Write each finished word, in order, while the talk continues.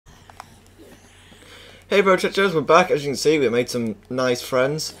Hey Brochachos, we're back. As you can see, we made some nice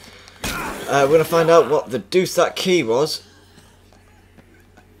friends. We're going to find out what the deuce that key was.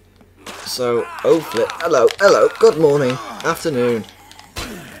 So, hopefully... Hello, good morning, afternoon.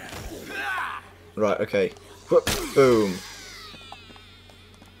 Right, okay. Whoop, boom.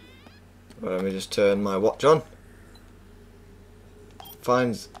 Right, let me just turn my watch on.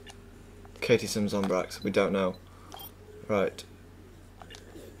 Finds Katie some Zombrex. We don't know. Right.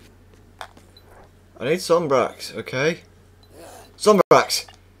 I need Zombrex, okay? Zombrex!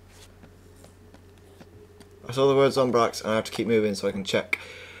 I saw the word Zombrex and I have to keep moving so I can check.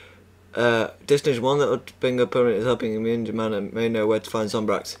 Destination 1 that would bring a permanent is helping an injured man and may know where to find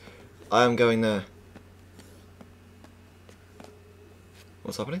Zombrex. I am going there.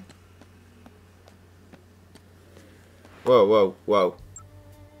 What's happening? Whoa, whoa, whoa.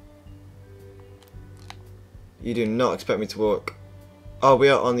 You do not expect me to walk. Oh, we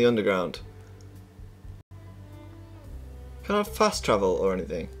are on the underground. Can I fast travel or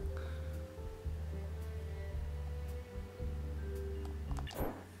anything?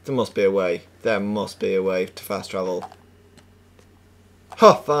 There must be a way. There must be a way to fast travel.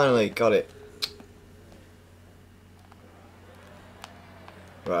 Ha! Finally, got it.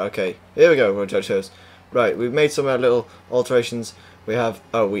 Right, okay. Here we go, Judge Host. Right, we've made some little alterations. We have...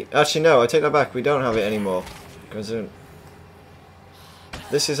 Oh, we... Actually, no, I take that back. We don't have it anymore.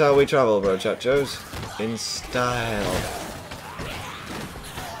 This is how we travel, Brochachos. In style.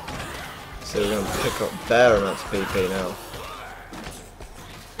 So we're going to pick up bare amounts of PP now.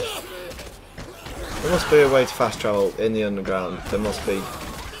 There must be a way to fast travel in the underground. There must be.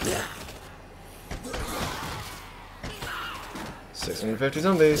 650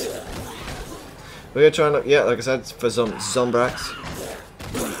 zombies. We're going to try and look, yeah, like I said, for some Zombrex.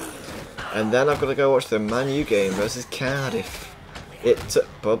 And then I've got to go watch the Man U game versus Cardiff. It's a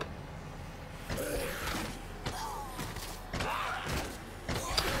pub.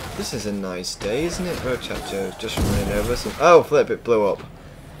 This is a nice day, isn't it, Brochachos? Just running over some... Oh, flip, it blew up.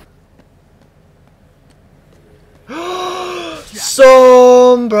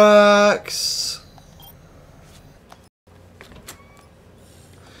 Zombrex!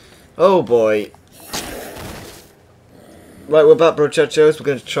 Oh boy. Right, we're back, Brochachos. We're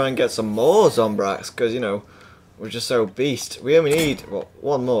going to try and get some more Zombrex, because, you know, we're just so beast. We only need, well,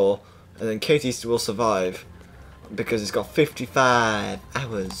 one more, and then Katie will survive. Because it's got 55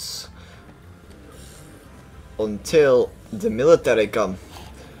 hours until the military come.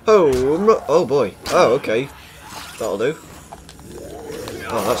 Oh boy. Oh, okay. That'll do.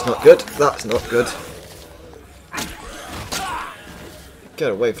 Oh, that's not good. That's not good.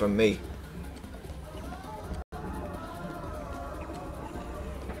 Get away from me.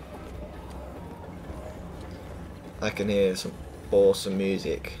 I can hear some awesome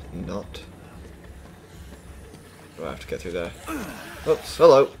music. Not. I have to get through there. Oops,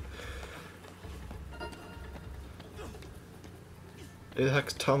 hello. Who the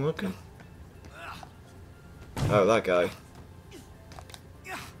heck's Tom looking? Oh, that guy.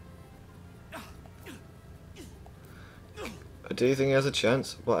 Do you think he has a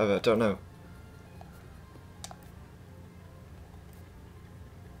chance? Whatever, don't know.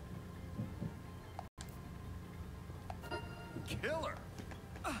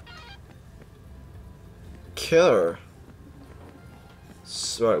 Killer.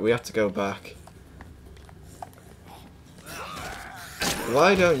 So, right, we have to go back.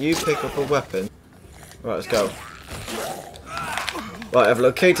 Why don't you pick up a weapon? Right, let's go. Right, I've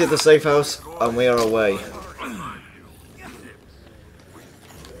located the safe house and we are away.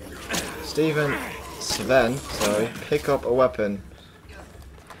 Sven, sorry, pick up a weapon.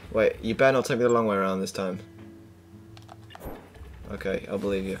 Wait, you better not take me the long way around this time. Okay, I'll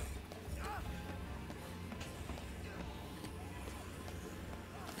believe you.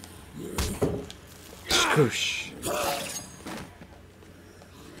 Whoosh.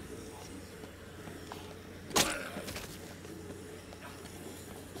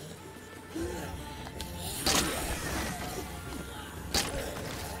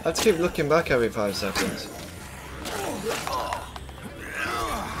 I have to keep looking back every 5 seconds.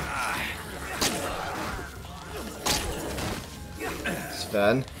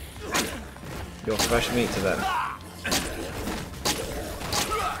 Sven, you're fresh meat to them.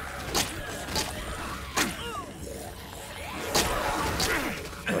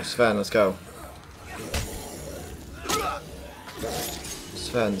 Right, Sven, let's go.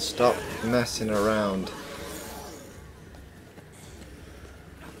 Sven, stop messing around.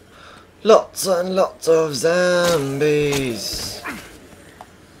 Lots and lots of zombies.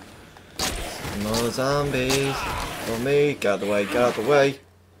 More zombies for me. Get out of the way, get out of the way.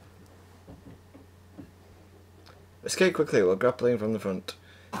 Escape quickly, we're grappling from the front.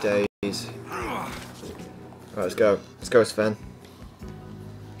 Days. Right, let's go. Let's go, Sven.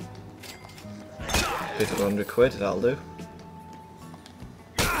 Pick up 100 quid, that'll do.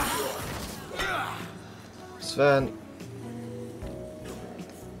 Sven.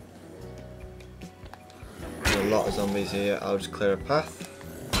 There's a lot of zombies here, I'll just clear a path.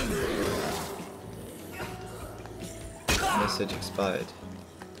 Message expired.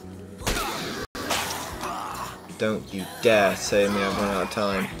 Don't you dare say to me I've run out of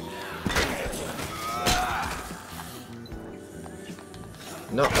time.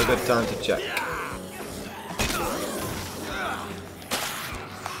 Not a good time to check.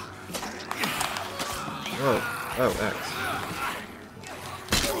 Oh, oh, X.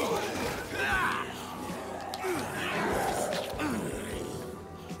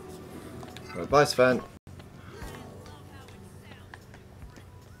 Right, bye, Sven.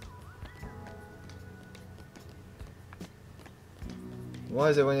 Why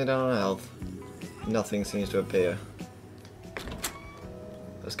is it when you're down on health? Nothing seems to appear.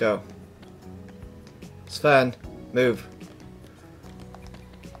 Let's go. Sven, move.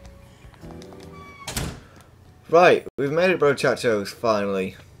 Right, we've made it, brochachos,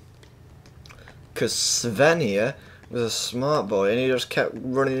 finally. Because Sven here was a smart boy and he just kept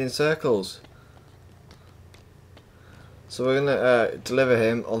running in circles. So we're gonna deliver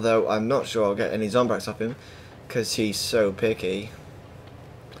him, although I'm not sure I'll get any Zombrex off him because he's so picky.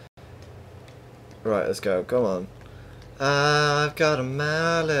 Right, let's go, come on. I've got a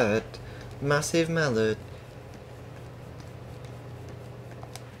mallet, massive mallet.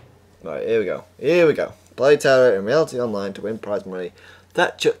 Right, here we go, here we go. Play terror in reality online to win prize money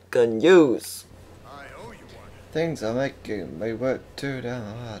that you can use. I owe you one. Things are making me work too damn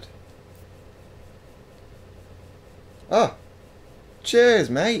hard. Oh, cheers,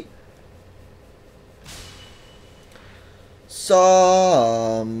 mate. Zombrex.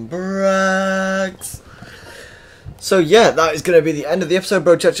 So yeah, that is going to be the end of the episode,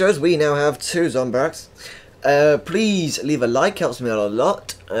 brochachos. We now have 2 Zombrex. Please leave a like, helps me out a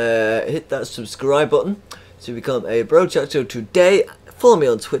lot. Hit that subscribe button to become a brochacho today. Follow me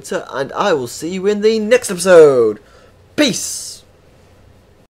on Twitter, and I will see you in the next episode. Peace.